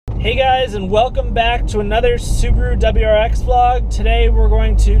Hey guys, and welcome back to another Subaru WRX vlog. Today we're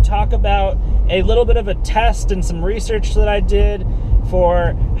going to talk about a little bit of a test and some research that I did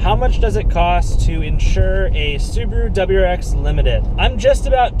for how much does it cost to insure a Subaru WRX Limited. I'm just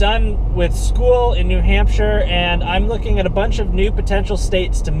about done with school in New Hampshire and I'm looking at a bunch of new potential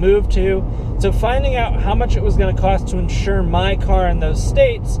states to move to. So finding out how much it was going to cost to insure my car in those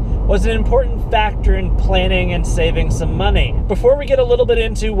states was an important factor in planning and saving some money. Before we get a little bit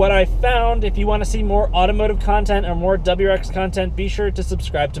into what I found, if you want to see more automotive content or more WRX content, be sure to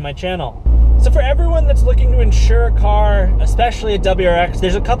subscribe to my channel. So for everyone that's looking to insure a car, especially a WRX,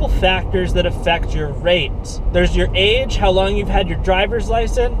 there's a couple factors that affect your rate. There's your age, how long you've had your driver's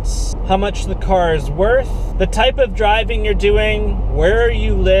license, how much the car is worth, the type of driving you're doing, where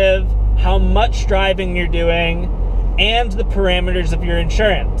you live, how much driving you're doing, and the parameters of your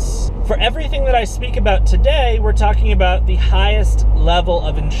insurance. For everything that I speak about today, we're talking about the highest level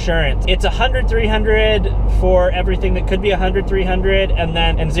of insurance. It's $100, $300 for everything that could be $100,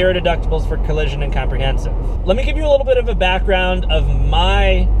 $300, and zero deductibles for collision and comprehensive. Let me give you a little bit of a background of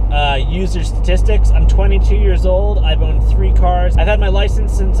my user statistics. I'm 22 years old. I've owned 3 cars. I've had my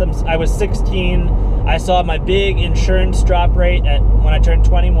license since I was 16. I saw my big insurance drop rate when I turned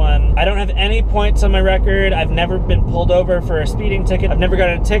 21. I don't have any points on my record. I've never been pulled over for a speeding ticket. I've never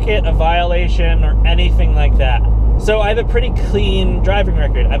gotten a ticket, a violation, or anything like that. So I have a pretty clean driving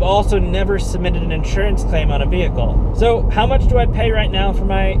record. I've also never submitted an insurance claim on a vehicle. So how much do I pay right now for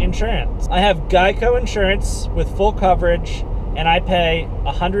my insurance? I have Geico insurance with full coverage, and I pay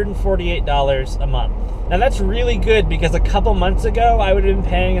 $148 a month. Now that's really good because a couple months ago, I would have been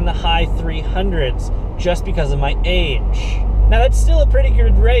paying in the high 300s just because of my age. Now that's still a pretty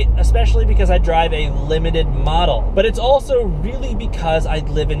good rate, especially because I drive a limited model, but it's also really because I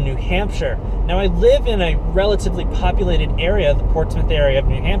live in New Hampshire. Now I live in a relatively populated area, the Portsmouth area of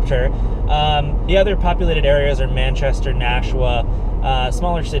New Hampshire. The other populated areas are Manchester, Nashua,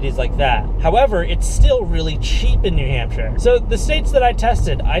 smaller cities like that. However, it's still really cheap in New Hampshire. So the states that I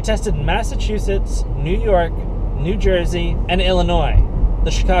tested Massachusetts, New York, New Jersey, and Illinois,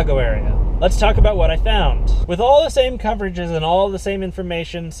 the Chicago area. Let's talk about what I found. With all the same coverages and all the same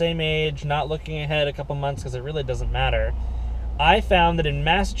information, same age, not looking ahead a couple months because it really doesn't matter, I found that in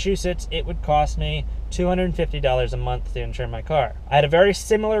Massachusetts, it would cost me $250 a month to insure my car. I had a very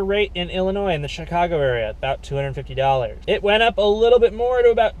similar rate in Illinois, in the Chicago area, about $250. It went up a little bit more to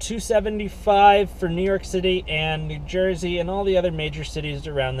about $275 for New York City and New Jersey and all the other major cities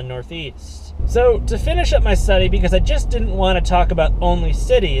around the Northeast. So to finish up my study, because I just didn't want to talk about only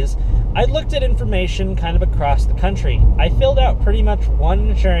cities, I looked at information kind of across the country. I filled out pretty much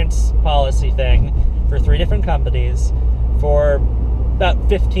one insurance policy thing for 3 different companies for about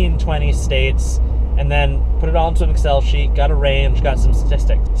 15, 20 states, and then put it all into an Excel sheet, got a range, got some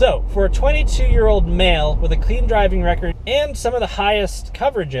statistics. So for a 22-year-old male with a clean driving record and some of the highest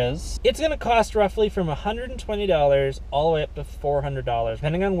coverages, it's gonna cost roughly from $120 all the way up to $400,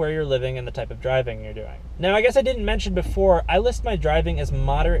 depending on where you're living and the type of driving you're doing. Now, I guess I didn't mention before, I list my driving as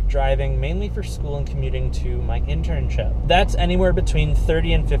moderate driving, mainly for school and commuting to my internship. That's anywhere between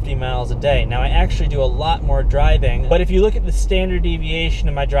 30 and 50 miles a day. Now, I actually do a lot more driving, but if you look at the standard deviation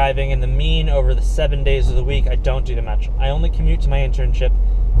of my driving and the mean over the 7 days of the week, I don't do that much. I only commute to my internship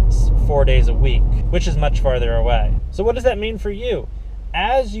 4 days a week, which is much farther away. So what does that mean for you?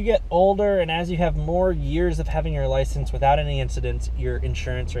 As you get older and as you have more years of having your license without any incidents, your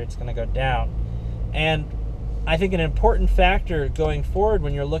insurance rate's gonna go down. And I think an important factor going forward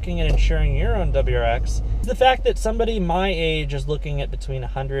when you're looking at insuring your own WRX is the fact that somebody my age is looking at between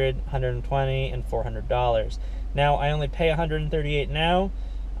 $100, $120, and $400. Now, I only pay $138 now.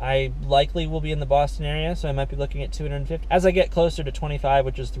 I likely will be in the Boston area, so I might be looking at $250. As I get closer to 25,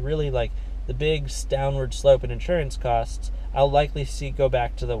 which is really like the big downward slope in insurance costs, I'll likely go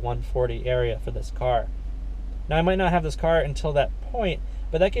back to the $140 area for this car. Now, I might not have this car until that point,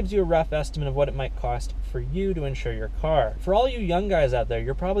 but that gives you a rough estimate of what it might cost for you to insure your car. For all you young guys out there,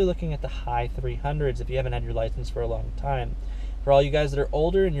 you're probably looking at the high 300s if you haven't had your license for a long time. For all you guys that are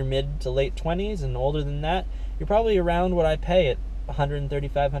older in your mid to late 20s and older than that, you're probably around what I pay at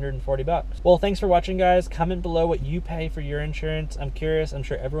 $135, $140. Well, thanks for watching, guys. Comment below what you pay for your insurance. I'm curious. I'm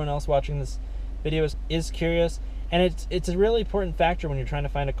sure everyone else watching this video is curious. And it's a really important factor when you're trying to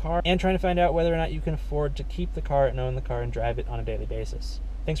find a car and trying to find out whether or not you can afford to keep the car and own the car and drive it on a daily basis.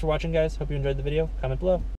 Thanks for watching, guys. Hope you enjoyed the video. Comment below.